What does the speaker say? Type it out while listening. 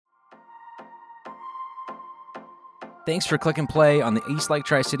Thanks for click and play on the Eastlake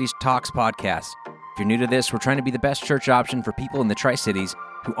Tri-Cities Talks podcast. If you're new to this, we're trying to be the best church option for people in the Tri-Cities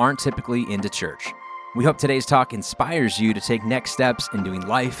who aren't typically into church. We hope today's talk inspires you to take next steps in doing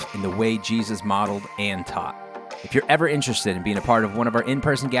life in the way Jesus modeled and taught. If you're ever interested in being a part of one of our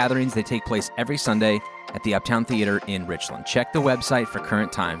in-person gatherings, they take place every Sunday at the Uptown Theater in Richland. Check the website for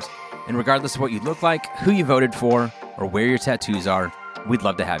current times. And regardless of what you look like, who you voted for, or where your tattoos are, we'd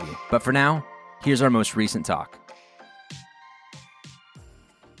love to have you. But for now, here's our most recent talk.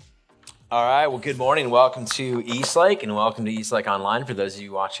 All right, well, good morning. Welcome to Eastlake, and welcome to Eastlake Online. For those of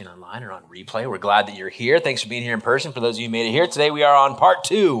you watching online or on replay, we're glad that you're here. Thanks for being here in person. For those of you who made it here, today we are on part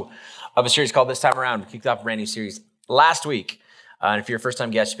 2 of a series called This Time Around. We kicked off a brand new series last week. And if you're a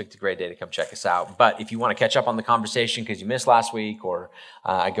first-time guest, you picked a great day to come check us out. But if you want to catch up on the conversation because you missed last week, or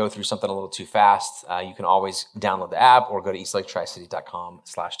I go through something a little too fast, you can always download the app or go to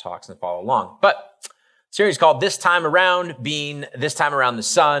eastlaketricity.com/talks and follow along. But series called This Time Around, being this time around the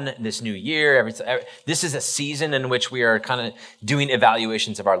sun, this new year. This is a season in which we are kind of doing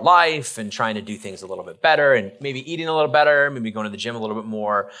evaluations of our life and trying to do things a little bit better, and maybe eating a little better, maybe going to the gym a little bit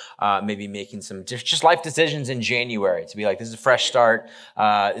more, maybe making some just life decisions in January to be like, this is a fresh start.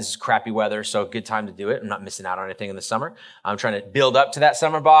 This is crappy weather, so good time to do it. I'm not missing out on anything in the summer. I'm trying to build up to that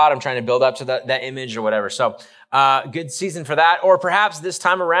summer bod. I'm trying to build up to that image or whatever. So good season for that. Or perhaps this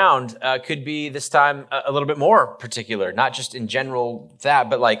time around could be this time a little bit more particular, not just in general that,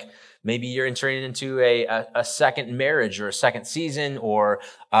 but like maybe you're entering into a second marriage or a second season, or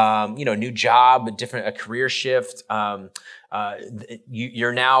new job, a career shift.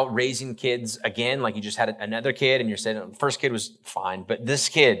 You're now raising kids again, like you just had another kid, and you're saying the first kid was fine, but this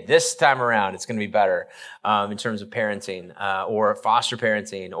time around, it's going to be better in terms of parenting, or foster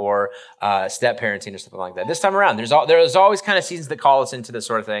parenting, or step parenting, or something like that. This time around, there's always kind of seasons that call us into this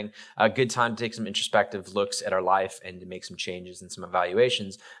sort of thing. A good time to take some introspective looks at our life and to make some changes and some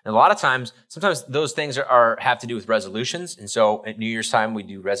evaluations. And a lot of times, sometimes those things have to do with resolutions. And so at New Year's time, we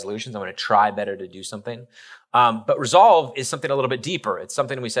do resolutions. I'm going to try better to do something. But resolve is something a little bit deeper. It's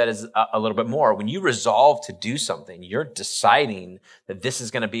something we said is a little bit more. When you resolve to do something, you're deciding that this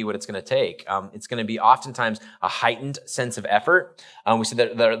is going to be what it's going to take. It's going to be oftentimes a heightened sense of effort. We said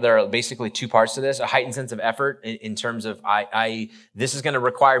that there are basically 2 parts to this: a heightened sense of effort in terms of this is going to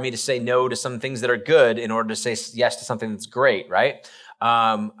require me to say no to some things that are good in order to say yes to something that's great, right?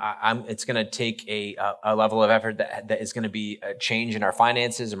 It's going to take a level of effort that is going to be a change in our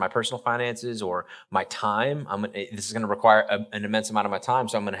finances, or my personal finances, or my time. This is going to require an immense amount of my time,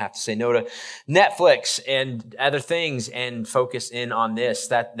 so I'm going to have to say no to Netflix and other things and focus in on this.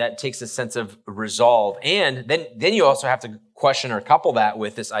 That takes a sense of resolve, and then you also have to question or couple that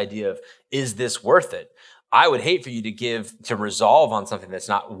with this idea of, is this worth it? I would hate for you to resolve on something that's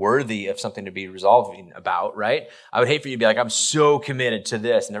not worthy of something to be resolving about, right? I would hate for you to be like, I'm so committed to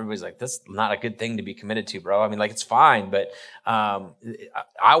this. And everybody's like, that's not a good thing to be committed to, bro. I mean, like, it's fine. But I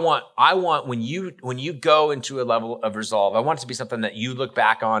want when you go into a level of resolve, I want it to be something that you look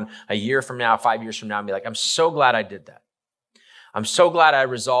back on a year from now, 5 years from now, and be like, I'm so glad I did that. I'm so glad I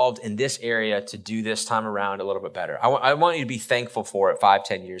resolved in this area to do this time around a little bit better. I want you to be thankful for it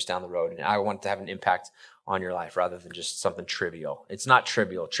 5-10 years down the road. And I want it to have an impact on your life rather than just something trivial. It's not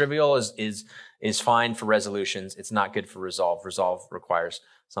trivial. Trivial is fine for resolutions. It's not good for resolve. Resolve requires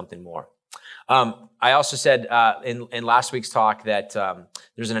something more. I also said in last week's talk that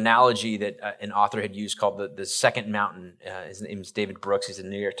there's an analogy that an author had used called the second mountain. His name is David Brooks. He's a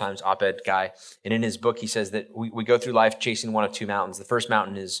New York Times op-ed guy. And in his book, he says that we go through life chasing one of 2 mountains. The first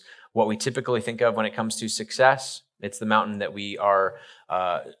mountain is what we typically think of when it comes to success. It's the mountain that we are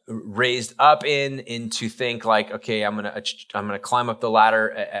raised up into think like, okay, I'm gonna climb up the ladder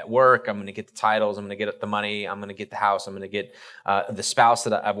at work. I'm gonna get the titles. I'm gonna get the money. I'm gonna get the house. I'm gonna get the spouse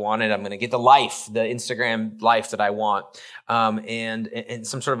that I've wanted. I'm gonna get the life, the Instagram life that I want, and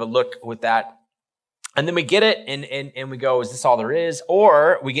some sort of a look with that. And then we get it, and we go, is this all there is?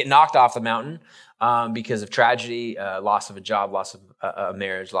 Or we get knocked off the mountain because of tragedy, loss of a job, loss of a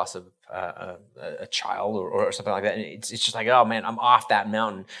marriage, loss of a child, or something like that. And it's just like, oh man, I'm off that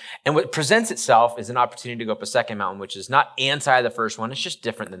mountain. And what presents itself is an opportunity to go up a second mountain, which is not anti the first one. It's just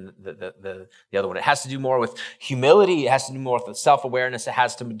different than the other one. It has to do more with humility. It has to do more with self-awareness. It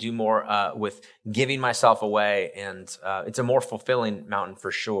has to do more with giving myself away. And it's a more fulfilling mountain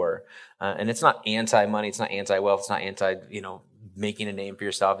for sure. And it's not anti-money. It's not anti-wealth. It's not anti, making a name for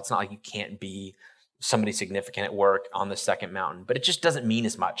yourself. It's not like you can't be somebody significant at work on the second mountain, but it just doesn't mean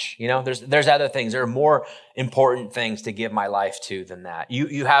as much. There's other things. There are more important things to give my life to than that.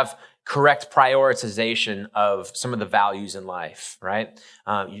 You have correct prioritization of some of the values in life, right?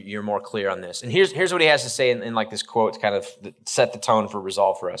 You're more clear on this. And here's what he has to say in like this quote to kind of set the tone for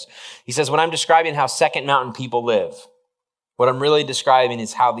resolve for us. He says, when I'm describing how second mountain people live, what I'm really describing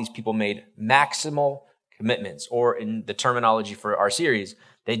is how these people made maximal commitments, or in the terminology for our series,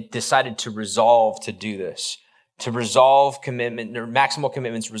 they decided to resolve to do this, to resolve commitment or maximal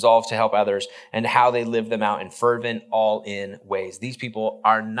commitments, resolve to help others, and how they live them out in fervent, all-in ways. These people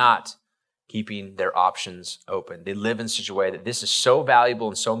are not keeping their options open. They live in such a way that this is so valuable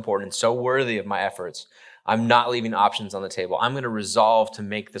and so important and so worthy of my efforts. I'm not leaving options on the table. I'm going to resolve to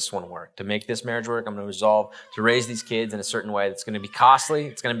make this one work, to make this marriage work. I'm going to resolve to raise these kids in a certain way that's going to be costly.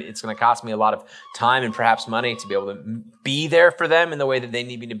 It's going to cost me a lot of time and perhaps money to be able to be there for them in the way that they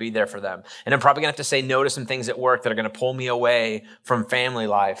need me to be there for them. And I'm probably going to have to say no to some things at work that are going to pull me away from family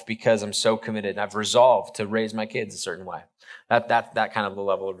life because I'm so committed and I've resolved to raise my kids a certain way. That kind of the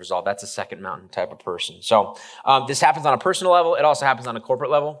level of resolve. That's a second mountain type of person. So this happens on a personal level. It also happens on a corporate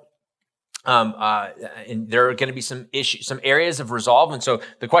level. And there are going to be some issues, some areas of resolve. And so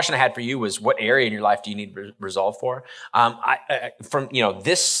the question I had for you was, what area in your life do you need resolve for? From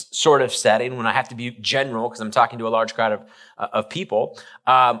this sort of setting, when I have to be general, because I'm talking to a large crowd of people,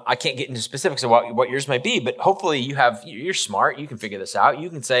 I can't get into specifics of what yours might be. But hopefully you're smart. You can figure this out. You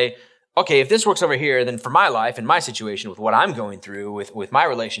can say, okay, if this works over here, then for my life and my situation with what I'm going through with my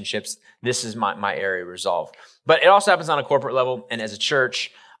relationships, this is my area of resolve. But it also happens on a corporate level, and as a church.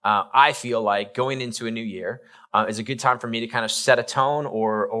 I feel like going into a new year is a good time for me to kind of set a tone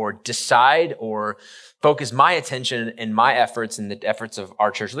or decide or focus my attention and my efforts and the efforts of our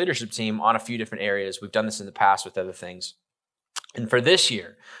church leadership team on a few different areas. We've done this in the past with other things. And for this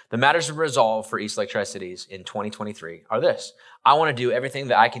year, the matters of resolve for Eastlake Tri-Cities in 2023 are this. I want to do everything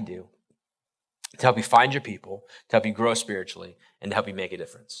that I can do to help you find your people, to help you grow spiritually, and to help you make a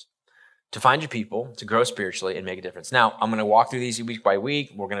difference. To find your people, to grow spiritually, and make a difference. Now, I'm going to walk through these week by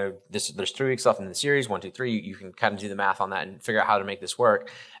week. There's 3 weeks left in the series, 1, 2, 3. You can kind of do the math on that and figure out how to make this work.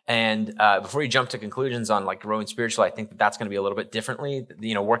 And before you jump to conclusions on like growing spiritually, I think that's going to be a little bit differently,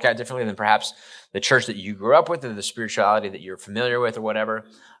 work out differently than perhaps the church that you grew up with or the spirituality that you're familiar with or whatever.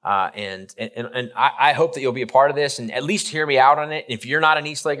 And I hope that you'll be a part of this and at least hear me out on it. If you're not an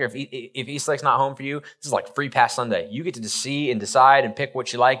Eastlake, or if Eastlake's not home for you, this is like Free Pass Sunday. You get to see and decide and pick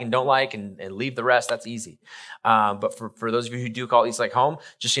what you like and don't like and leave the rest. That's easy. But for those of you who do call Eastlake home,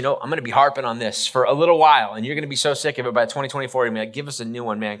 just, I'm going to be harping on this for a little while, and you're going to be so sick of it by 2024. You're going to be like, give us a new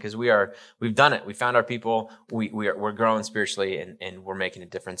one, man, because we've done it. We found our people. We're growing spiritually, and we're making a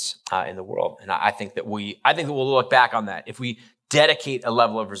difference in the world. And I think that we'll look back on that. If we dedicate a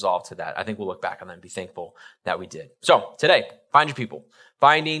level of resolve to that, I think we'll look back on that and be thankful that we did. So today, find your people.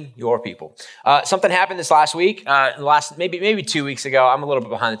 Finding your people. Something happened this last week, maybe 2 weeks ago. I'm a little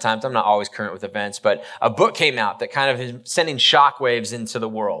bit behind the times. I'm not always current with events, but a book came out that kind of is sending shockwaves into the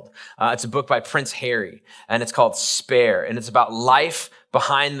world. It's a book by Prince Harry, and it's called Spare, and it's about life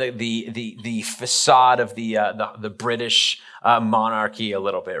behind the facade of the British monarchy a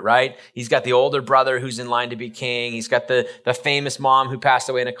little bit, right? He's got the older brother who's in line to be king. He's got the famous mom who passed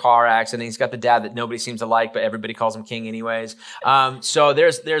away in a car accident. He's got the dad that nobody seems to like, but everybody calls him king anyways. So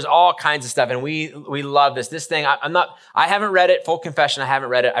there's all kinds of stuff, and we love this. This thing, I haven't read it. Full confession, I haven't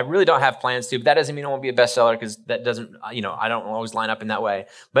read it. I really don't have plans to, but that doesn't mean it won't be a bestseller, because that doesn't, I don't always line up in that way.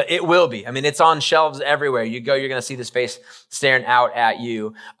 But it will be. I mean, it's on shelves everywhere. You go, you're going to see this face staring out at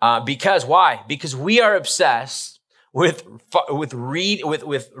you. Because why? Because we are obsessed with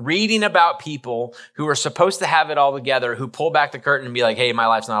reading about people who are supposed to have it all together, who pull back the curtain and be like, "Hey, my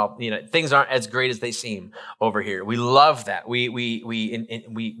life's not all, things aren't as great as they seem over here." We love that. We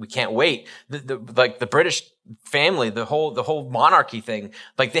can't wait. The British family, the whole monarchy thing,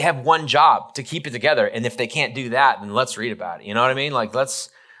 like they have one job, to keep it together, and if they can't do that, then let's read about it. You know what I mean? Like let's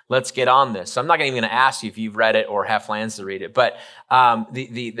get on this. So I'm not even going to ask you if you've read it or have plans to read it, but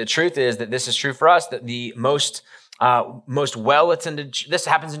the truth is that this is true for us. That the most well-attended, this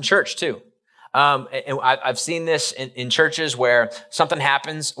happens in church too. And I've seen this in churches where something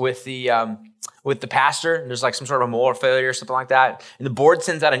happens with the pastor, and there's like some sort of a moral failure or something like that. And the board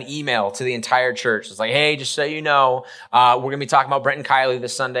sends out an email to the entire church. It's like, "Hey, just so you know, we're going to be talking about Brent and Kylie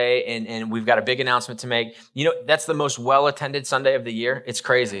this Sunday, and we've got a big announcement to make." That's the most well-attended Sunday of the year. It's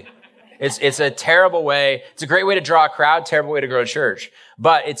crazy. It's a terrible way. It's a great way to draw a crowd, terrible way to grow a church.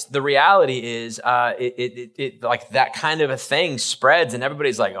 But it's the reality is it like that kind of a thing spreads and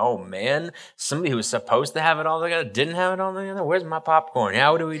everybody's like, oh man, somebody who was supposed to have it all together didn't have it all together. Where's my popcorn?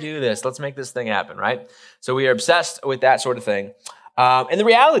 How do we do this? Let's make this thing happen, right? So we are obsessed with that sort of thing. And the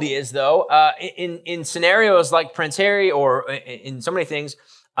reality is, though, in scenarios like Prince Harry or in so many things,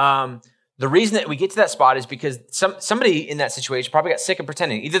 the reason that we get to that spot is because somebody in that situation probably got sick of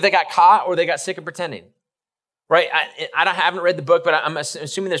pretending. Either they got caught or they got sick of pretending, right? I haven't read the book, but I'm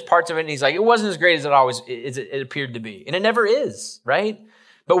assuming there's parts of it, and he's like, it wasn't as great as it appeared to be. And it never is, right?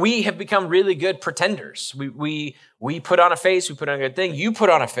 But we have become really good pretenders. We put on a face, we put on a good thing. You put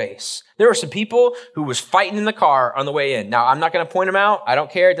on a face. There were some people who was fighting in the car on the way in. Now, I'm not going to point them out. I don't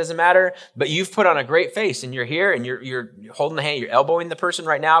care. It doesn't matter. But you've put on a great face, and you're here, and you're holding the hand. You're elbowing the person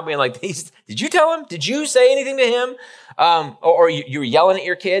right now, being like, did you tell him? Did you say anything to him? Or you're yelling at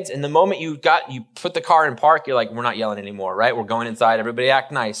your kids, and the moment you put the car in park, you're like, we're not yelling anymore, right? We're going inside. Everybody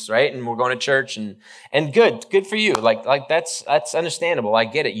act nice, right? And we're going to church, and good for you. Like that's understandable. I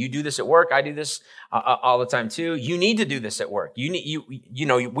get it. You do this at work. I do this all the time too. You need to do this at work.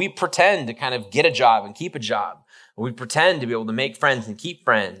 We pretend to kind of get a job and keep a job. We pretend to be able to make friends and keep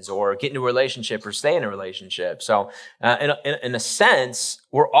friends, or get into a relationship or stay in a relationship. So in a sense,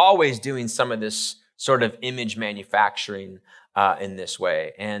 we're always doing some of this sort of image manufacturing in this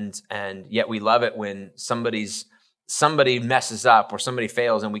way. And yet we love it when somebody messes up or somebody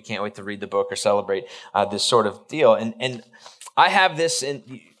fails, and we can't wait to read the book or celebrate this sort of deal. And I have this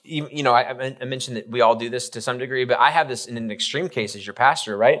I mentioned that we all do this to some degree, but I have this in an extreme case as your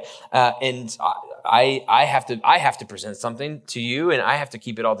pastor, right? And I have to present something to you, and I have to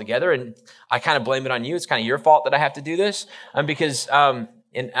keep it all together, and I kind of blame it on you. It's kind of your fault that I have to do this, because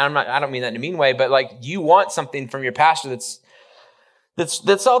and I don't mean that in a mean way, but like you want something from your pastor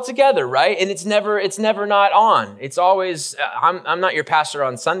that's all together, right? And it's never not on. It's always I'm not your pastor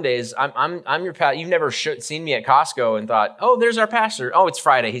on Sundays. I'm your pastor. You've never seen me at Costco and thought, oh, there's our pastor. Oh, it's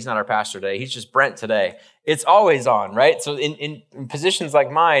Friday. He's not our pastor today. He's just Brent today. It's always on, right? So in positions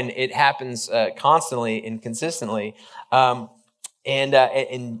like mine, it happens constantly and consistently. And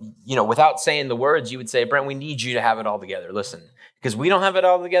without saying the words, you would say, Brent, we need you to have it all together. Listen. Because we don't have it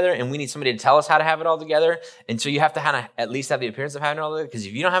all together, and we need somebody to tell us how to have it all together. And so you have to kind of at least have the appearance of having it all together. Because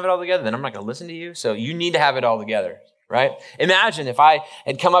if you don't have it all together, then I'm not going to listen to you. So you need to have it all together, right? Imagine if I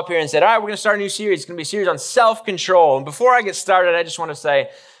had come up here and said, all right, we're going to start a new series. It's going to be a series on self-control. And before I get started, I just want to say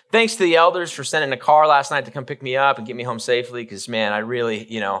thanks to the elders for sending a car last night to come pick me up and get me home safely. Because, man, I really,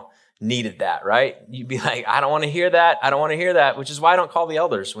 needed that, right? You'd be like, I don't want to hear that. I don't want to hear that, which is why I don't call the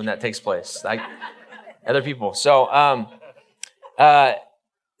elders when that takes place. Like other people. So,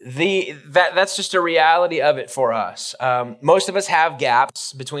 that's just a reality of it for us. Most of us have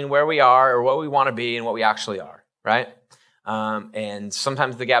gaps between where we are or what we want to be and what we actually are, right? And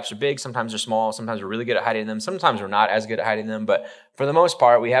sometimes the gaps are big, sometimes they're small, sometimes we're really good at hiding them, sometimes we're not as good at hiding them, but for the most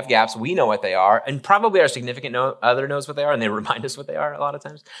part, we have gaps, we know what they are, and probably our significant other knows what they are, and they remind us what they are a lot of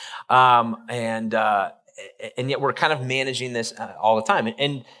times. And yet we're kind of managing this all the time.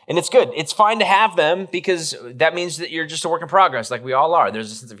 And it's good. It's fine to have them because that means that you're just a work in progress like we all are.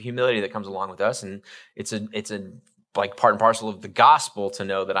 There's a sense of humility that comes along with us. And it's a like part and parcel of the gospel to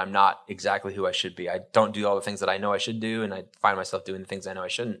know that I'm not exactly who I should be. I don't do all the things that I know I should do. And I find myself doing the things I know I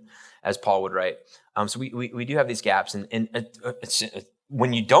shouldn't, as Paul would write. So we do have these gaps. And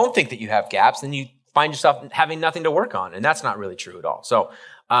when you don't think that you have gaps, then you find yourself having nothing to work on. And that's not really true at all. So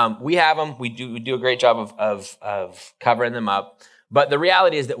we have them. We do a great job of covering them up. But the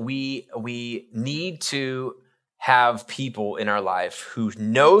reality is that we need to have people in our life who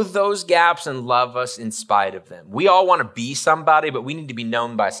know those gaps and love us in spite of them. We all want to be somebody, but we need to be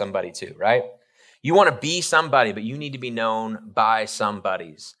known by somebody too, right? You want to be somebody, but you need to be known by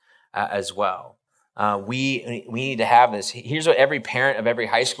somebodies as well. We need to have this. Here's what every parent of every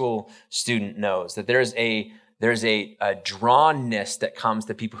high school student knows, that there's a drawnness that comes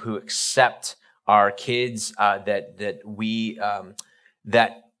to people who accept our kids, that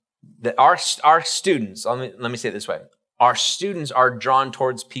our students, let me say it this way, our students are drawn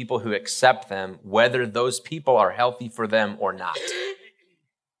towards people who accept them, whether those people are healthy for them or not.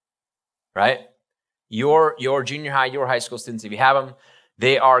 Right? Your junior high, your high school students, if you have them,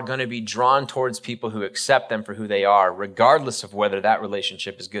 they are going to be drawn towards people who accept them for who they are, regardless of whether that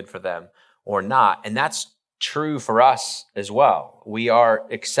relationship is good for them or not. And that's true for us as well. We are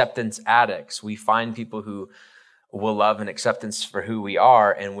acceptance addicts. We find people who will love and acceptance for who we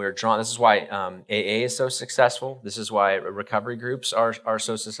are, and we're drawn. This is why AA is so successful. This is why recovery groups are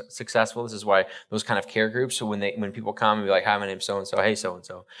so successful. This is why those kind of care groups. So when people come and be like, "Hi, my name's so and so. Hey, so and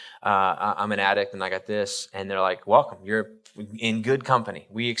so. I'm an addict and I got this," and they're like, "Welcome. You're in good company.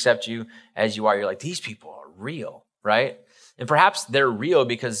 We accept you as you are." You're like, these people are real, right? And perhaps they're real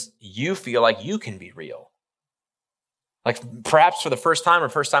because you feel like you can be real. Like perhaps for the first time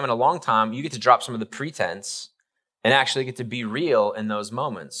in a long time, you get to drop some of the pretense and actually get to be real in those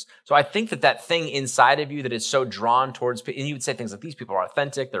moments. So I think that thing inside of you that is so drawn towards, and you would say things like, these people are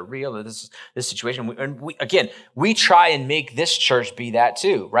authentic, they're real, this situation. We try and make this church be that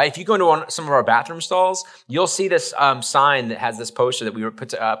too, right? If you go into some of our bathroom stalls, you'll see this sign that has this poster that we were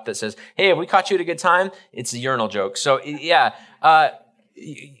put up that says, "Hey, have we caught you at a good time?" It's a urinal joke. So yeah,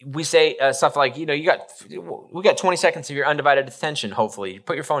 we say stuff like, we got 20 seconds of your undivided attention, hopefully.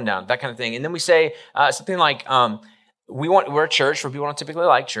 Put your phone down, that kind of thing. And then we say something like, we're a church where people don't typically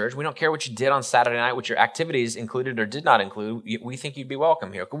like church. We don't care what you did on Saturday night, what your activities included or did not include. We think you'd be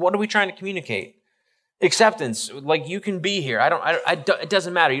welcome here. What are we trying to communicate? Acceptance, like you can be here. It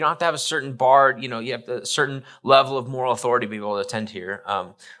doesn't matter. You don't have to have a certain bar. You have a certain level of moral authority to be able to attend here.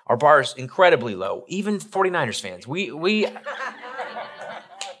 Our bar is incredibly low. Even 49ers fans,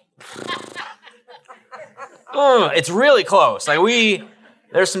 it's really close.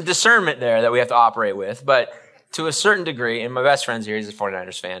 There's some discernment there that we have to operate with, but to a certain degree, and my best friend's here, he's a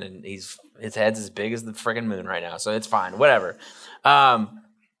 49ers fan, and his head's as big as the friggin' moon right now, so it's fine, whatever.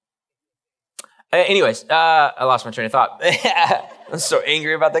 Anyways, I lost my train of thought. I'm so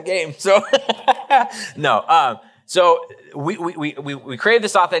angry about the game. So no. So we crave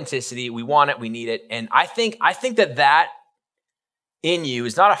this authenticity. We want it. We need it. And I think that in you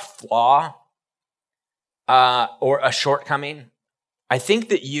is not a flaw or a shortcoming. I think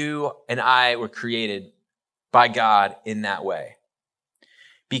that you and I were created by God in that way.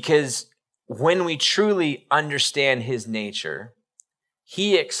 Because when we truly understand his nature,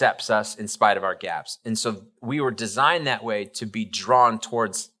 he accepts us in spite of our gaps. And so we were designed that way to be drawn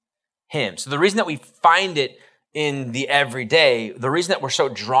towards him. So the reason that we find it in the everyday, the reason that we're so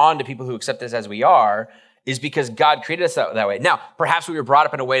drawn to people who accept us as we are, is because God created us that way. Now, perhaps we were brought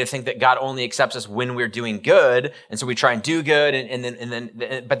up in a way to think that God only accepts us when we're doing good, and so we try and do good, and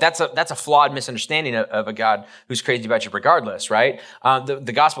then. But that's a flawed misunderstanding of a God who's crazy about you regardless, right?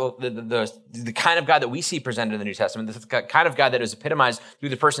 The gospel, the kind of God that we see presented in the New Testament, the kind of God that is epitomized through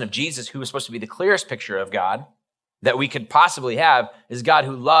the person of Jesus, who was supposed to be the clearest picture of God that we could possibly have, is God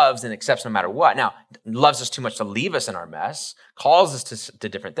who loves and accepts no matter what. Now, loves us too much to leave us in our mess, calls us to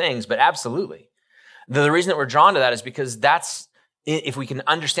different things, but absolutely. The reason that we're drawn to that is because that's, if we can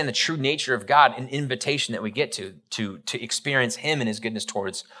understand the true nature of God, an invitation that we get to experience him and his goodness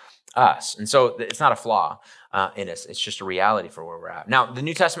towards us. And so it's not a flaw in us. It's just a reality for where we're at. Now, the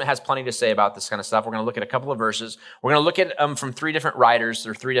New Testament has plenty to say about this kind of stuff. We're going to look at a couple of verses. We're going to look at from three different writers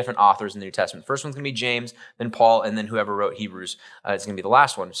or three different authors in the New Testament. First one's going to be James, then Paul, and then whoever wrote Hebrews is going to be the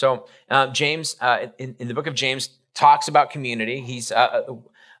last one. So James, in the book of James, talks about community. He's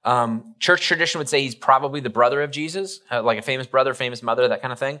church tradition would say he's probably the brother of Jesus, like a famous brother, famous mother, that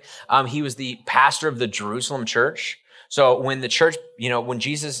kind of thing. He was the pastor of the Jerusalem church. So when the church, when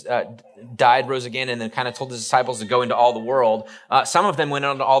Jesus died, rose again, and then kind of told his disciples to go into all the world, some of them went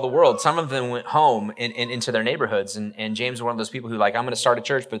into all the world. Some of them went home and into their neighborhoods. And James was one of those people who I'm going to start a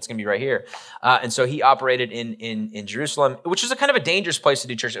church, but it's going to be right here. And so he operated in Jerusalem, which was a kind of a dangerous place to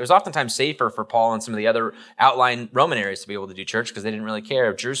do church. It was oftentimes safer for Paul and some of the other outlying Roman areas to be able to do church because they didn't really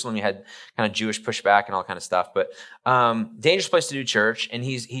care. Jerusalem, you had kind of Jewish pushback and all kind of stuff, but dangerous place to do church. And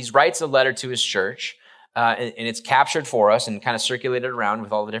he writes a letter to his church. And it's captured for us and kind of circulated around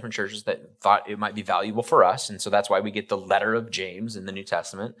with all the different churches that thought it might be valuable for us. And so that's why we get the letter of James in the New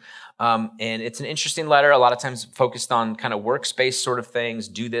Testament. And it's an interesting letter, a lot of times focused on kind of workspace sort of things.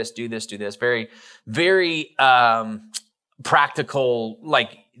 Do this. Very, very practical,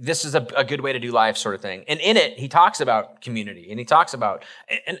 like this is a good way to do life sort of thing. And in it, he talks about community and he talks about,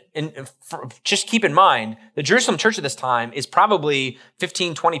 just keep in mind, the Jerusalem church at this time is probably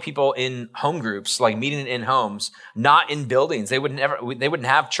 15, 20 people in home groups, like meeting in homes, not in buildings. They wouldn't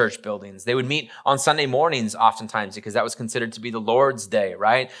have church buildings. They would meet on Sunday mornings oftentimes because that was considered to be the Lord's day,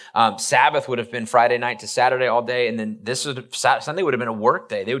 right? Sabbath would have been Friday night to Saturday all day. And then Sunday would have been a work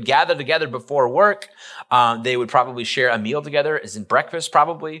day. They would gather together before work. They would probably share a meal together, as in breakfast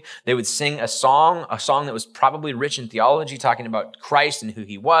probably. probably. They would sing a song that was probably rich in theology, talking about Christ and who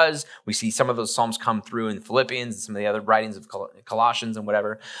he was. We see some of those psalms come through in Philippians and some of the other writings of Colossians and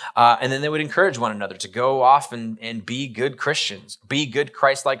whatever. And then they would encourage one another to go off and be good Christians, be good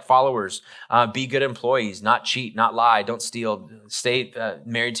Christ-like followers, be good employees, not cheat, not lie, don't steal, stay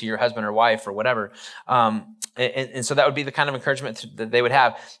married to your husband or wife or whatever. And so that would be the kind of encouragement that they would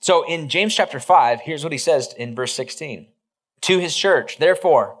have. So in James chapter 5, here's what he says in verse 16. To his church,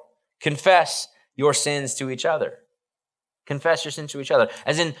 therefore, confess your sins to each other. Confess your sins to each other.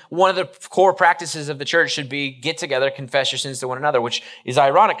 As in, one of the core practices of the church should be get together, confess your sins to one another, which is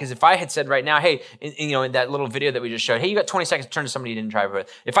ironic because if I had said right now, hey, in that little video that we just showed, hey, you got 20 seconds to turn to somebody you didn't drive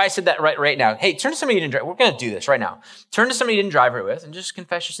with. If I said that right now, hey, turn to somebody you didn't drive, we're going to do this right now. Turn to somebody you didn't drive with and just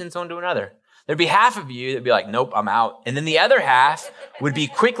confess your sins one to another. There'd be half of you that'd be like, nope, I'm out. And then the other half would be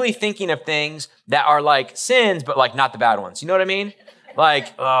quickly thinking of things that are like sins, but like not the bad ones. You know what I mean?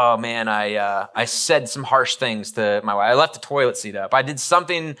 Like, oh man, I said some harsh things to my wife. I left the toilet seat up. I did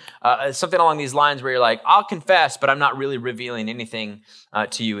something along these lines where you're like, I'll confess, but I'm not really revealing anything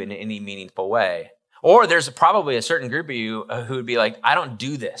to you in any meaningful way. Or there's probably a certain group of you who would be like, I don't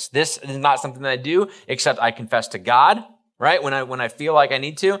do this. This is not something that I do, except I confess to God, right? When I feel like I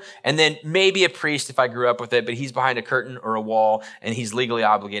need to. And then maybe a priest if I grew up with it, but he's behind a curtain or a wall and he's legally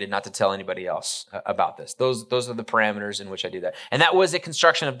obligated not to tell anybody else about this. Those are the parameters in which I do that. And that was a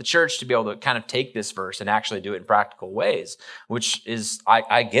construction of the church to be able to kind of take this verse and actually do it in practical ways, which is,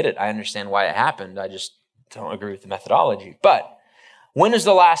 I get it. I understand why it happened. I just don't agree with the methodology. But when is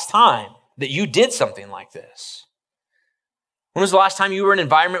the last time that you did something like this? When was the last time you were in an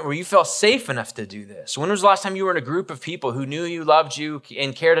environment where you felt safe enough to do this? When was the last time you were in a group of people who knew you, loved you,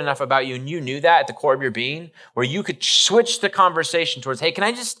 and cared enough about you, and you knew that at the core of your being, where you could switch the conversation towards, hey, can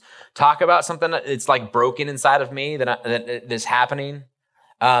I just talk about something that's like broken inside of me that is happening?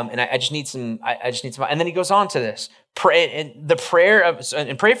 And I just need some, and then he goes on to this, pray, and the prayer of,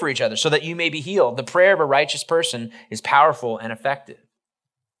 and pray for each other so that you may be healed. The prayer of a righteous person is powerful and effective.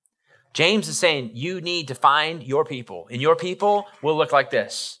 James is saying you need to find your people, and your people will look like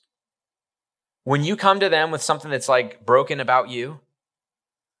this. When you come to them with something that's like broken about you,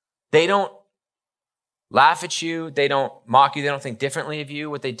 they don't laugh at you, they don't mock you, they don't think differently of you.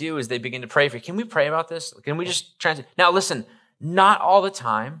 What they do is they begin to pray for you. Can we pray about this? Can we just translate? Now listen, not all the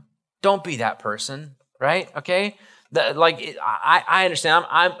time. Don't be that person, right? Okay? I understand.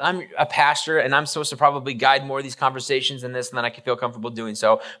 I'm a pastor, and I'm supposed to probably guide more of these conversations than this, and then I can feel comfortable doing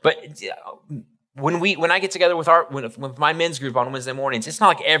so. But when I get together with my men's group on Wednesday mornings, it's not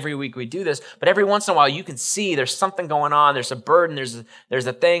like every week we do this, but every once in a while you can see there's something going on. There's a burden. There's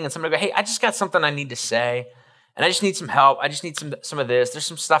a thing, and somebody go, hey, I just got something I need to say, and I just need some help. I just need some of this. There's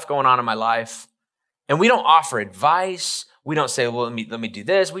some stuff going on in my life, and we don't offer advice. We don't say, well, let me do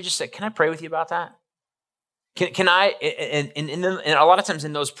this. We just say, can I pray with you about that? Can I, and a lot of times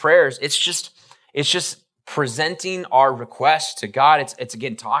in those prayers, it's just presenting our request to God. It's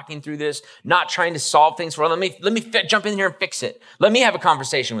again, talking through this, not trying to solve things for, let me jump in here and fix it. Let me have a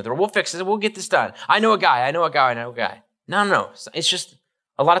conversation with her. We'll fix it. We'll get this done. I know a guy. No. It's just,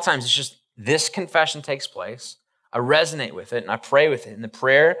 a lot of times it's just this confession takes place. I resonate with it and I pray with it. And the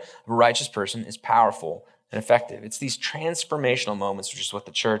prayer of a righteous person is powerful and effective. It's these transformational moments, which is what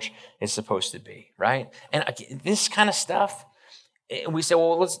the church is supposed to be, right? And again, this kind of stuff, we say,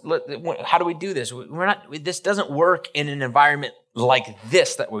 well, how do we do this? This doesn't work in an environment like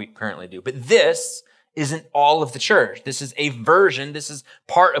this that we currently do. But this isn't all of the church. This is a version. This is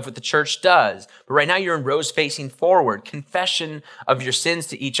part of what the church does. But right now you're in rows facing forward. Confession of your sins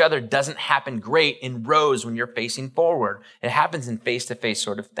to each other doesn't happen great in rows when you're facing forward. It happens in face-to-face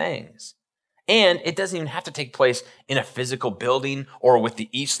sort of things. And it doesn't even have to take place in a physical building or with the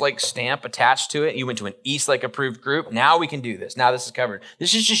Eastlake stamp attached to it. You went to an Eastlake approved group. Now we can do this. Now this is covered.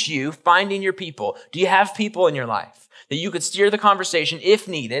 This is just you finding your people. Do you have people in your life that you could steer the conversation if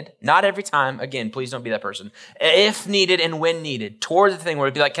needed? Not every time. Again, please don't be that person. If needed and when needed, towards the thing where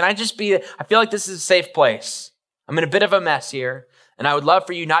it'd be like, I feel like this is a safe place. I'm in a bit of a mess here. And I would love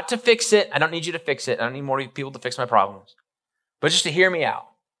for you not to fix it. I don't need you to fix it. I don't need more people to fix my problems, but just to hear me out.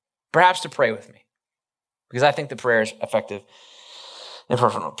 Perhaps to pray with me, because I think the prayer is effective and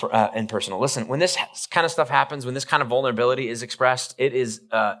personal. Listen, when this kind of stuff happens, when this kind of vulnerability is expressed, it's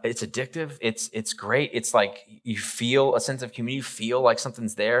addictive. It's great. It's like you feel a sense of community. You feel like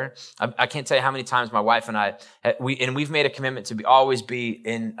something's there. I can't tell you how many times my wife and I, we've made a commitment to always be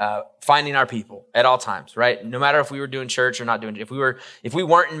in finding our people at all times, right? No matter if we were doing church or not doing it. If we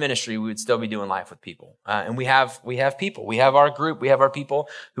weren't in ministry, we would still be doing life with people. And we have people. We have our group. We have our people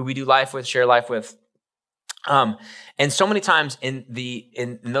who we do life with, share life with. And so many times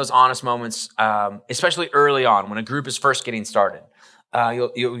in those honest moments, especially early on when a group is first getting started,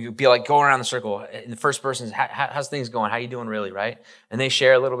 you'll be like going around the circle, and the first person is, how's things going? How you doing, really, right? And they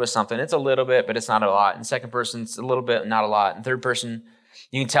share a little bit of something. It's a little bit, but it's not a lot. And second person, it's a little bit, not a lot. And third person,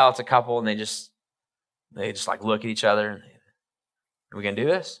 you can tell it's a couple, and they just like look at each other. And are we gonna do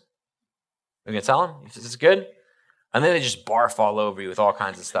this? Are we gonna tell them if this is good? And then they just barf all over you with all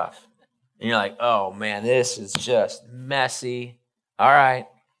kinds of stuff. And you're like, oh man, this is just messy. All right,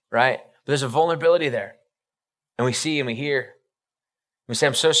 right? But there's a vulnerability there. And we see and we hear. We say,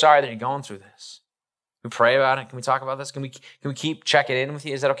 I'm so sorry that you're going through this. Can we pray about it? Can we talk about this? Can we keep checking in with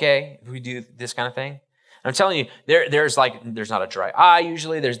you? Is that okay if we do this kind of thing? And I'm telling you, there's not a dry eye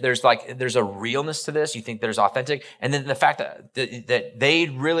usually. There's a realness to this. You think there's authentic. And then the fact that they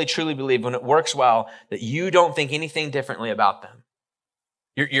really truly believe when it works well, that you don't think anything differently about them.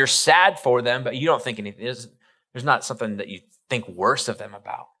 You're sad for them, but you don't think anything. There's not something that you think worse of them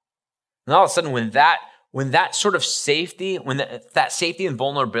about. And all of a sudden, when that sort of safety, when that safety and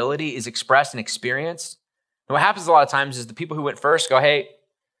vulnerability is expressed and experienced, and what happens a lot of times is the people who went first go, hey,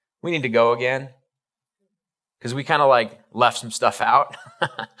 we need to go again. Because we kind of like left some stuff out.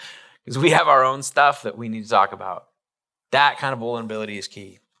 Because we have our own stuff that we need to talk about. That kind of vulnerability is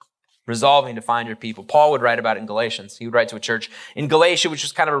key. Resolving to find your people. Paul would write about it in Galatians. He would write to a church in Galatia, which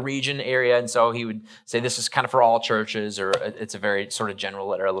was kind of a region area. And so he would say this is kind of for all churches, or it's a very sort of general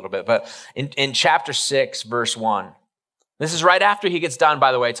letter a little bit. But in chapter 6, verse 1, this is right after he gets done,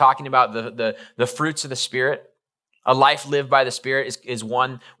 by the way, talking about the fruits of the Spirit. A life lived by the Spirit is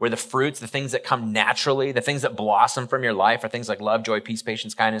one where the fruits, the things that come naturally, the things that blossom from your life are things like love, joy, peace,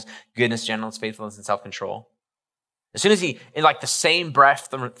 patience, kindness, goodness, gentleness, faithfulness, and self-control. As soon as he, in like the same breath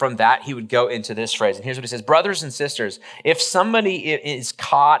from that, he would go into this phrase. And here's what he says, brothers and sisters, if somebody is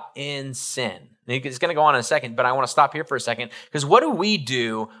caught in sin, it's going to go on in a second, but I want to stop here for a second, because what do we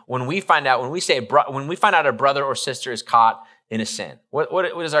do when we find out, when we find out a brother or sister is caught in a sin?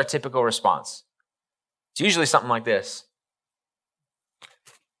 What is our typical response? It's usually something like this.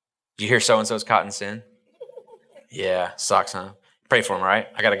 Did you hear so-and-so's caught in sin? Yeah, sucks, huh? Pray for him, all right?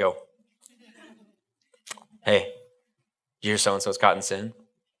 I got to go. Hey. Did you hear so-and-so's caught in sin?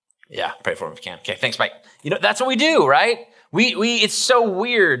 Yeah, pray for him if you can. Okay, thanks, bye. That's what we do, right? We it's so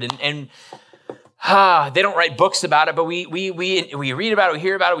weird, and they don't write books about it, but we read about it, we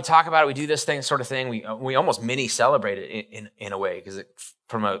hear about it, we talk about it, we do this sort of thing. We almost mini celebrate it in a way, because it,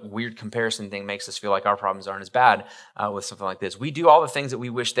 from a weird comparison thing, makes us feel like our problems aren't as bad with something like this. We do all the things that we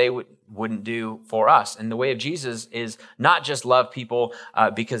wish they wouldn't do for us. And the way of Jesus is not just love people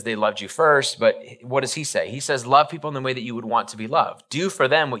because they loved you first, but what does he say? He says, love people in the way that you would want to be loved. Do for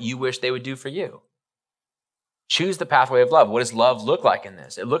them what you wish they would do for you. Choose the pathway of love. What does love look like in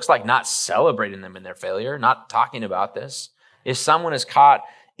this? It looks like not celebrating them in their failure, not talking about this. If someone is caught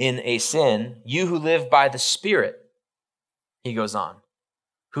in a sin, you who live by the Spirit, he goes on,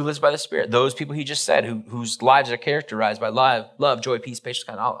 who lives by the Spirit? Those people he just said, whose lives are characterized by love, joy, peace, patience,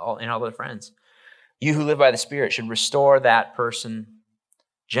 and all their friends. You who live by the Spirit should restore that person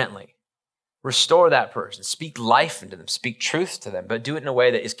gently. Restore that person. Speak life into them. Speak truth to them, but do it in a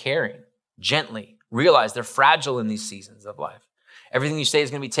way that is caring, gently. Realize they're fragile in these seasons of life. Everything you say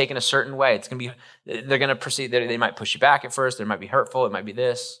is going to be taken a certain way. They're going to proceed. They might push you back at first. They might be hurtful. It might be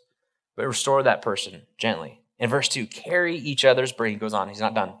this, but restore that person gently. In verse 2, carry each other's burden. He goes on, he's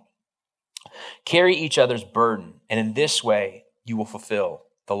not done. Carry each other's burden, and in this way, you will fulfill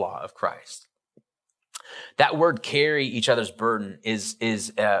the law of Christ. That word carry each other's burden is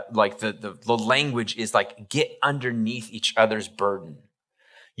like the language is like get underneath each other's burden.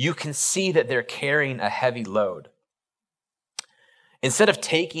 You can see that they're carrying a heavy load. Instead of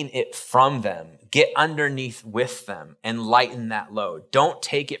taking it from them, get underneath with them and lighten that load. Don't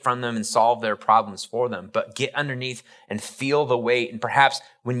take it from them and solve their problems for them, but get underneath and feel the weight. And perhaps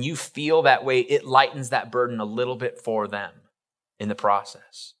when you feel that weight, it lightens that burden a little bit for them in the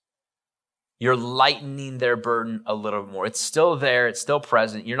process. You're lightening their burden a little bit more. It's still there. It's still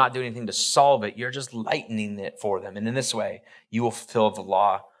present. You're not doing anything to solve it. You're just lightening it for them. And in this way, you will fulfill the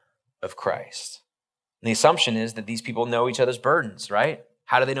law of Christ. And the assumption is that these people know each other's burdens, right?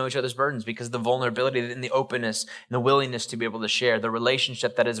 How do they know each other's burdens? Because of the vulnerability and the openness and the willingness to be able to share, the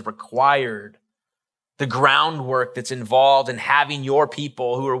relationship that is required, the groundwork that's involved in having your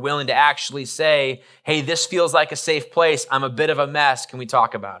people who are willing to actually say, hey, this feels like a safe place. I'm a bit of a mess. Can we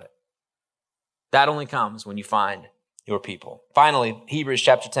talk about it? That only comes when you find your people. Finally, Hebrews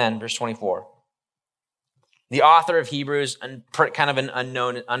chapter 10, verse 24. The author of Hebrews, kind of an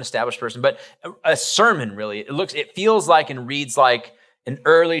unknown, unestablished person, but a sermon really. It feels like and reads like an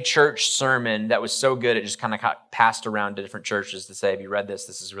early church sermon that was so good it just kind of got passed around to different churches to say, have you read this?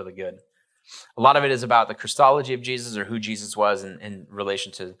 This is really good. A lot of it is about the Christology of Jesus or who Jesus was in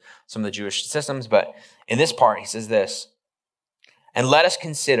relation to some of the Jewish systems. But in this part, he says this, and let us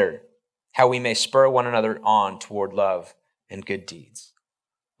consider how we may spur one another on toward love and good deeds.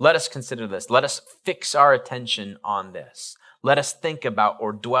 Let us consider this. Let us fix our attention on this. Let us think about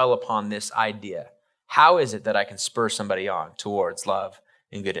or dwell upon this idea. How is it that I can spur somebody on towards love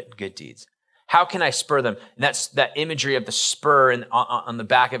and good deeds? How can I spur them? And that's that imagery of the spur on the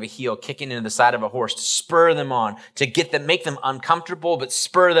back of a heel, kicking into the side of a horse to spur them on, to get them, make them uncomfortable, but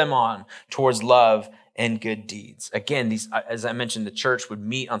spur them on towards love and good deeds. Again, these, as I mentioned, the church would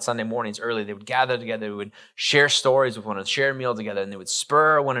meet on Sunday mornings early. They would gather together. They would share stories with one another, share a meal together, and they would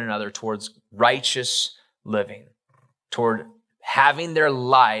spur one another towards righteous living, toward having their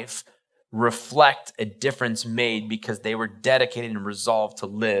life reflect a difference made because they were dedicated and resolved to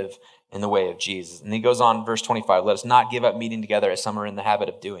live in the way of Jesus. And he goes on, verse 25, let us not give up meeting together as some are in the habit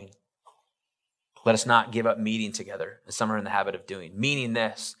of doing. Let us not give up meeting together as some are in the habit of doing. Meaning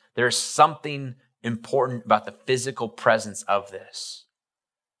this, there's something important about the physical presence of this.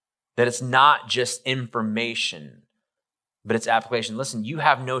 That it's not just information, but it's application. Listen, you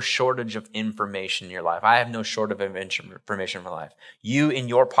have no shortage of information in your life. I have no shortage of information in my life. You in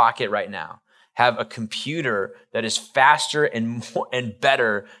your pocket right now have a computer that is faster and more and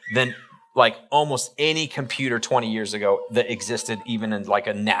better than like almost any computer 20 years ago that existed even in like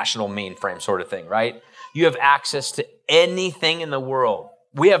a national mainframe sort of thing, right? You have access to anything in the world.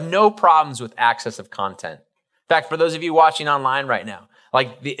 We have no problems with access of content. In fact, for those of you watching online right now,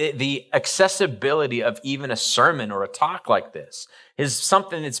 like the accessibility of even a sermon or a talk like this is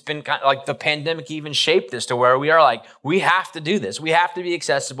something that's been kind of like the pandemic even shaped this to where we are like, we have to do this. We have to be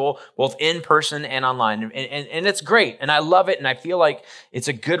accessible both in person and online. And it's great. And I love it. And I feel like it's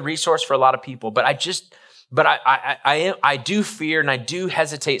a good resource for a lot of people. But I do fear and I do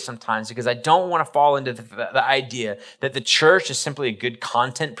hesitate sometimes because I don't want to fall into the idea that the church is simply a good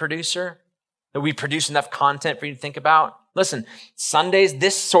content producer, that we produce enough content for you to think about. Listen, Sundays,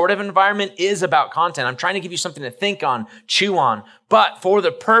 this sort of environment is about content. I'm trying to give you something to think on, chew on, but for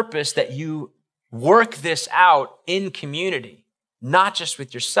the purpose that you work this out in community, not just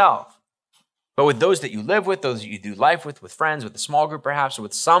with yourself, but with those that you live with, those that you do life with friends, with a small group perhaps, or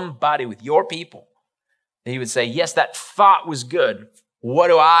with somebody, with your people. That you would say, yes, that thought was good. What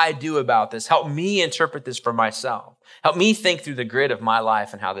do I do about this? Help me interpret this for myself. Help me think through the grid of my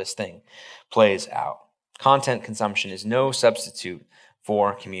life and how this thing plays out. Content consumption is no substitute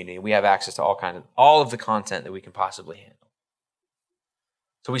for community. We have access to all of the content that we can possibly handle.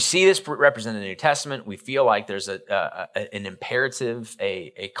 So we see this represented in the New Testament. We feel like there's an imperative,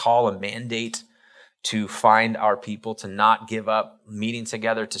 a call, a mandate to find our people, to not give up meeting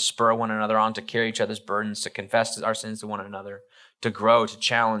together, to spur one another on, to carry each other's burdens, to confess our sins to one another, to grow, to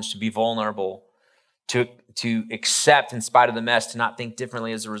challenge, to be vulnerable, to accept in spite of the mess, to not think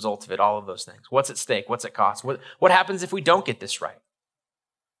differently as a result of it, all of those things. What's at stake? What's it cost? What happens if we don't get this right?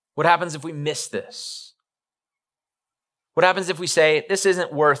 What happens if we miss this? What happens if we say, this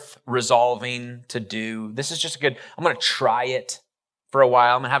isn't worth resolving to do? This is just I'm going to try it for a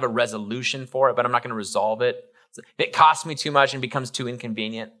while. I'm going to have a resolution for it, but I'm not going to resolve it. If it costs me too much and becomes too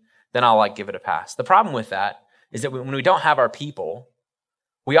inconvenient, then I'll give it a pass. The problem with that is that when we don't have our people,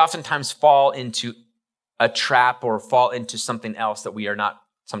 we oftentimes fall into a trap or fall into something else that we are not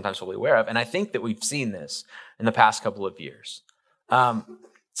sometimes fully aware of. And I think that we've seen this in the past couple of years.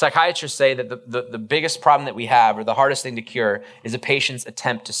 Psychiatrists say that the biggest problem that we have, or the hardest thing to cure, is a patient's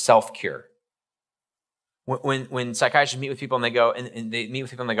attempt to self-cure. When psychiatrists meet with people and they go, and they meet with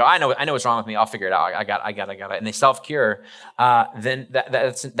people and they go, I know what's wrong with me. I'll figure it out. I got it. And they self-cure, then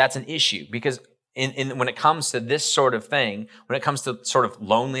that's an issue, because when it comes to this sort of thing, when it comes to sort of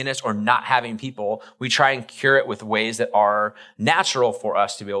loneliness or not having people, we try and cure it with ways that are natural for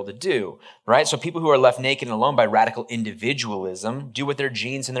us to be able to do, right? So people who are left naked and alone by radical individualism do what their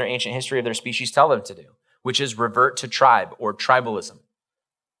genes and their ancient history of their species tell them to do, which is revert to tribe or tribalism.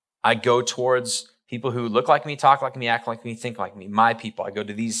 I go towards people who look like me, talk like me, act like me, think like me, my people. I go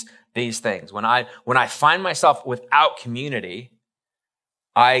to these things. When I find myself without community,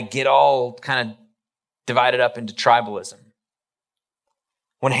 I get all kind of divided up into tribalism.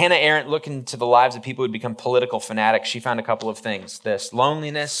 When Hannah Arendt looked into the lives of people who'd become political fanatics, she found a couple of things: this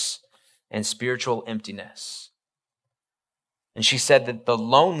loneliness and spiritual emptiness. And she said that the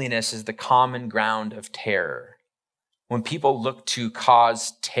loneliness is the common ground of terror. When people look to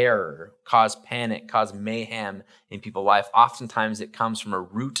cause terror, cause panic, cause mayhem in people's life, oftentimes it comes from a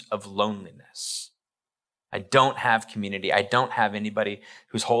root of loneliness. I don't have community. I don't have anybody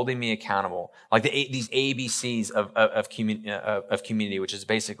who's holding me accountable. Like these ABCs of community, which is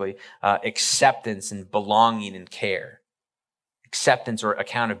basically acceptance and belonging and care. Acceptance or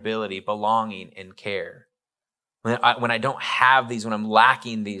accountability, belonging and care. When I don't have these, when I'm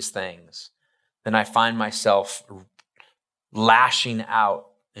lacking these things, then I find myself lashing out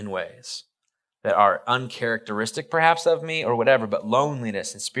in ways that are uncharacteristic perhaps of me or whatever, but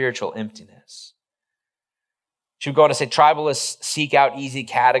loneliness and spiritual emptiness. Should we go on to say tribalists seek out easy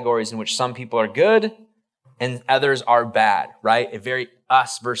categories in which some people are good and others are bad, right? A very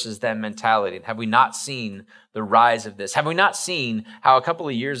us versus them mentality. And have we not seen the rise of this? Have we not seen how a couple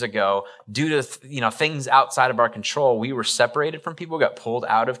of years ago, due to things outside of our control, we were separated from people, got pulled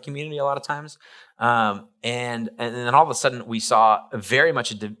out of community a lot of times, and then all of a sudden we saw very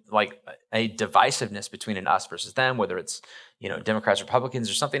much a divisiveness between an us versus them, whether it's Democrats, Republicans,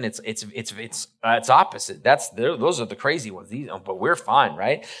 or something. It's opposite. Those are the crazy ones. But we're fine,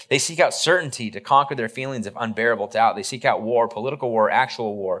 right? They seek out certainty to conquer their feelings of unbearable doubt. They seek out war, political war,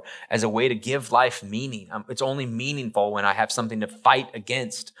 actual war, as a way to give life meaning. It's only meaningful when I have something to fight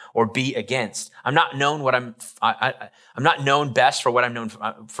against or be against. I'm not known I'm not known best for what I'm known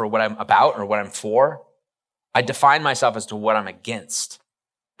for what I'm about or what I'm for. I define myself as to what I'm against.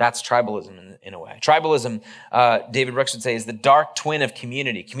 That's tribalism in a way. Tribalism, David Brooks would say, is the dark twin of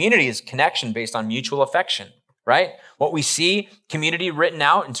community. Community is connection based on mutual affection, right? What we see, community written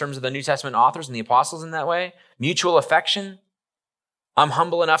out in terms of the New Testament authors and the apostles in that way, mutual affection. I'm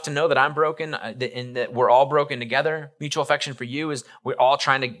humble enough to know that I'm broken and that we're all broken together. Mutual affection for you is we're all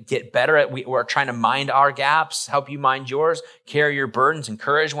trying to get better we're trying to mind our gaps, help you mind yours, carry your burdens,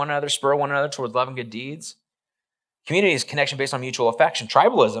 encourage one another, spur one another towards love and good deeds. Community is connection based on mutual affection.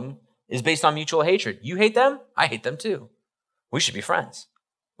 Tribalism is based on mutual hatred. You hate them, I hate them too. We should be friends.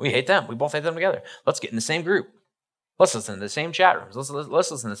 We hate them. We both hate them together. Let's get in the same group. Let's listen to the same chat rooms. Let's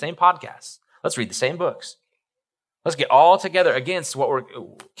listen to the same podcasts. Let's read the same books. Let's get all together against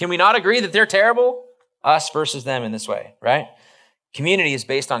can we not agree that they're terrible? Us versus them in this way, right? Community is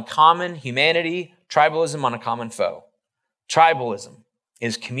based on common humanity, tribalism on a common foe. Tribalism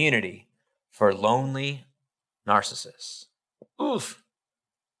is community for lonely narcissists. Oof.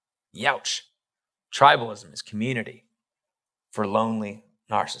 Youch. Tribalism is community for lonely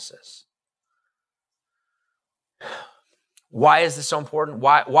narcissists. Why is this so important?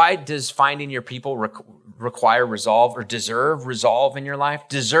 Why does finding your people require resolve or deserve resolve in your life?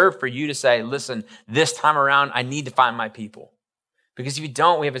 Deserve for you to say, listen, this time around, I need to find my people. Because if you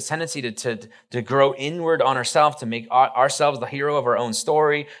don't, we have a tendency to grow inward on ourselves, to make ourselves the hero of our own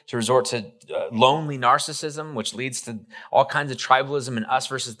story, to resort to lonely narcissism, which leads to all kinds of tribalism and us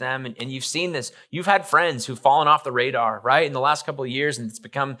versus them. And you've seen this. You've had friends who've fallen off the radar, right, in the last couple of years, and it's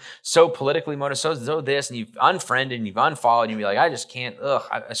become so politically motivated, so this, and you've unfriended and you've unfollowed, and you'll be like, I just can't,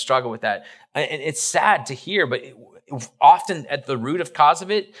 I struggle with that. And it's sad to hear, but often at the root of cause of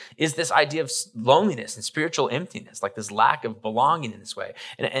it is this idea of loneliness and spiritual emptiness, like this lack of belonging in this way.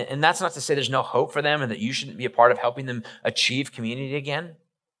 And that's not to say there's no hope for them and that you shouldn't be a part of helping them achieve community again.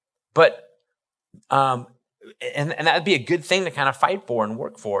 But, and that would be a good thing to kind of fight for and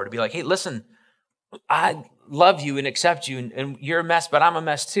work for, to be like, hey, listen, I love you and accept you and you're a mess, but I'm a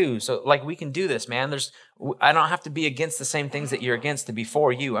mess too. So like, we can do this, man. I don't have to be against the same things that you're against to be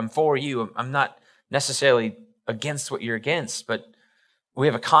for you. I'm for you. I'm not necessarily against what you're against, but we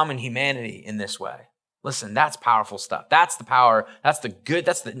have a common humanity in this way. Listen, that's powerful stuff. That's the power. That's the good.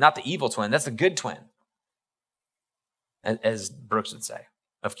 Not the evil twin. That's the good twin, as Brooks would say,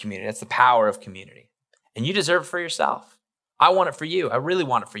 of community. That's the power of community. And you deserve it for yourself. I want it for you. I really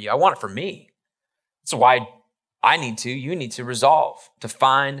want it for you. I want it for me. That's why you need to resolve to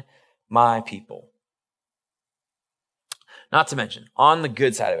find my people. Not to mention, on the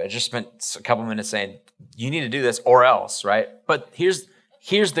good side of it, I just spent a couple minutes saying, you need to do this or else, right? But here's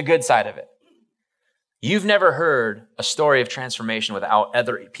the good side of it. You've never heard a story of transformation without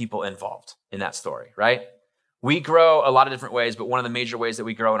other people involved in that story, right? We grow a lot of different ways, but one of the major ways that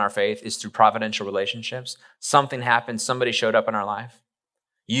we grow in our faith is through providential relationships. Something happened, somebody showed up in our life.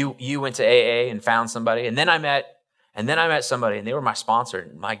 You went to AA and found somebody, and then I met somebody, and they were my sponsor.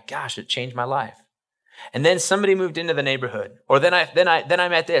 And my gosh, it changed my life. And then somebody moved into the neighborhood, or then I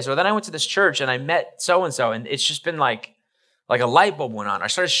met this, or then I went to this church and I met so-and-so, and it's just been like a light bulb went on. I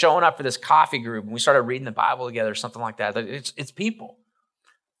started showing up for this coffee group and we started reading the Bible together or something like that. It's people.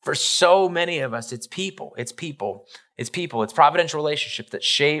 For so many of us, it's people. It's people. It's people. It's providential relationships that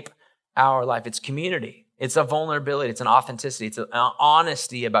shape our life. It's community. It's a vulnerability. It's an authenticity. It's an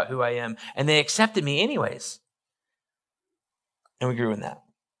honesty about who I am. And they accepted me anyways. And we grew in that.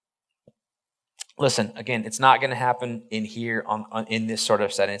 Listen, again, it's not going to happen in here in this sort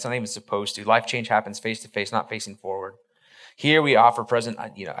of setting. It's not even supposed to. Life change happens face to face, not facing forward. Here we offer present,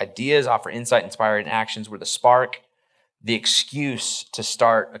 ideas, offer insight, inspiring actions. We're the spark, the excuse to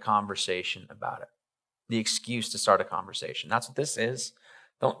start a conversation about it. The excuse to start a conversation. That's what this is.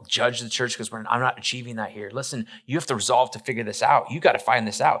 Don't judge the church because I'm not achieving that here. Listen, you have to resolve to figure this out. You got to find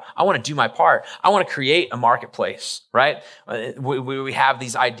this out. I want to do my part. I want to create a marketplace, right? We have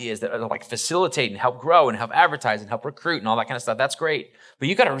these ideas that are like facilitate and help grow and help advertise and help recruit and all that kind of stuff. That's great. But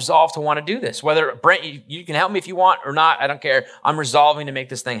you got to resolve to want to do this. Whether, Brent, you can help me if you want or not, I don't care. I'm resolving to make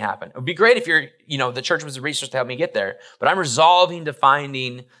this thing happen. It would be great if the church was a resource to help me get there, but I'm resolving to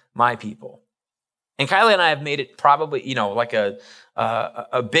finding my people. And Kylie and I have made it probably, like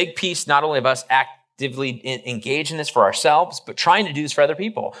a big piece, not only of us actively engaged in this for ourselves, but trying to do this for other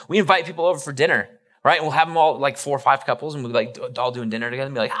people. We invite people over for dinner, right? And we'll have them all like 4 or 5 couples and we'll be like all doing dinner together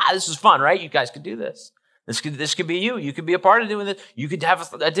and be like, this is fun, right? You guys could do this. This could be you. You could be a part of doing this. You could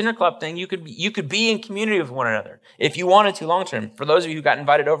have a dinner club thing. You could be in community with one another if you wanted to long term. For those of you who got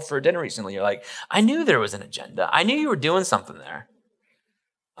invited over for a dinner recently, you're like, I knew there was an agenda. I knew you were doing something there.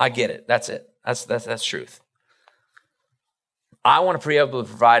 I get it. That's it. That's truth. I want to be able to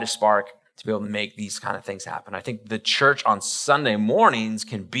provide a spark to be able to make these kind of things happen. I think the church on Sunday mornings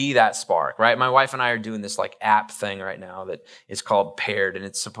can be that spark, right? My wife and I are doing this like app thing right now that is called Paired, and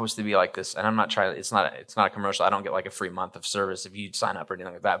it's supposed to be like this. And I'm not trying. It's not a commercial. I don't get like a free month of service if you sign up or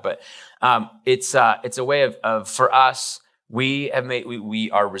anything like that. But it's a way of for us. We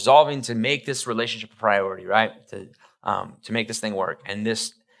are resolving to make this relationship a priority, right? To make this thing work, and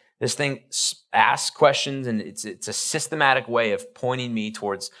this thing asks questions, and it's a systematic way of pointing me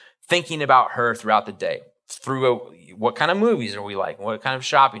towards thinking about her throughout the day. Through what kind of movies are we like? What kind of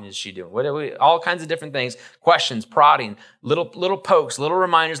shopping is she doing? All kinds of different things, questions, prodding, little pokes, little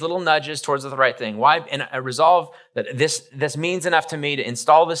reminders, little nudges towards the right thing. Why? And I resolve that this means enough to me to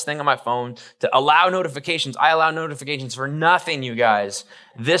install this thing on my phone, to allow notifications. I allow notifications for nothing, you guys.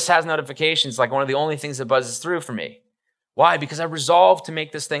 This has notifications, like one of the only things that buzzes through for me. Why? Because I resolved to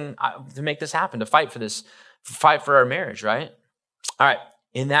make this happen, to fight for our marriage, right? All right.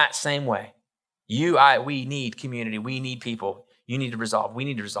 In that same way, we need community. We need people. You need to resolve. We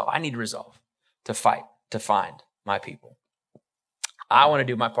need to resolve. I need to resolve to fight, to find my people. I want to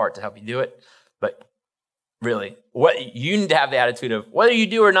do my part to help you do it. But really, what you need to have the attitude of whether you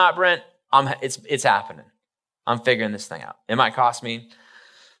do or not, Brent, it's happening. I'm figuring this thing out. It might cost me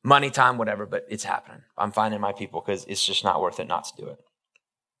money, time, whatever, but it's happening. I'm finding my people because it's just not worth it not to do it.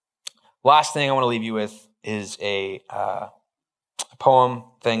 Last thing I want to leave you with is a poem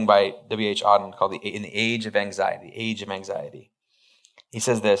thing by W.H. Auden called In the Age of Anxiety. The Age of Anxiety. He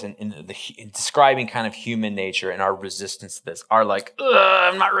says this in describing kind of human nature and our resistance to this. Our like,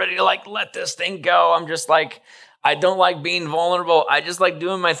 I'm not ready to let this thing go. I'm just like, I don't like being vulnerable. I just like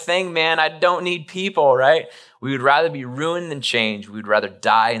doing my thing, man. I don't need people, right? We would rather be ruined than changed. We would rather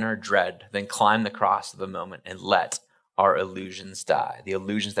die in our dread than climb the cross of the moment and let our illusions die. The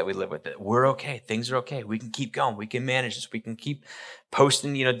illusions that we live with. That we're okay. Things are okay. We can keep going. We can manage this. We can keep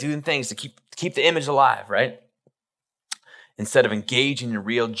posting, doing things to keep the image alive, right? Instead of engaging in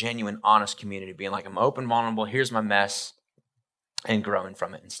real, genuine, honest community, being like, I'm open, vulnerable. Here's my mess, and growing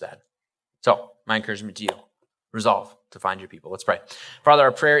from it instead. So my encouragement to you. Resolve to find your people. Let's pray. Father,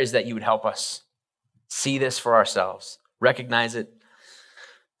 our prayer is that you would help us see this for ourselves, recognize it.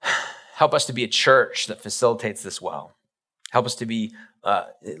 Help us to be a church that facilitates this well. Help us to be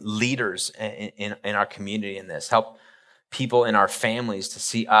leaders in our community in this. Help people in our families to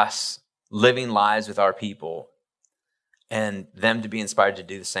see us living lives with our people and them to be inspired to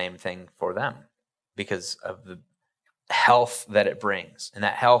do the same thing for them because of the health that it brings. And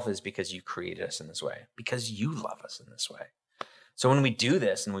that health is because you created us in this way, because you love us in this way. So when we do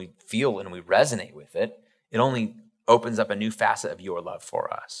this and we feel and we resonate with it, it only opens up a new facet of your love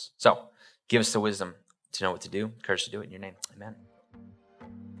for us. So give us the wisdom to know what to do, courage to do it in your name. Amen.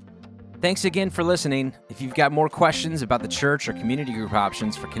 Thanks again for listening. If you've got more questions about the church or community group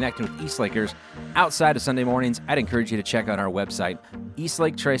options for connecting with East Lakers outside of Sunday mornings, I'd encourage you to check out our website,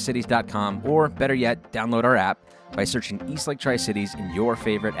 eastlaketricities.com, or better yet, download our app by searching East Lake Tri-Cities in your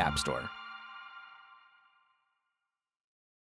favorite app store.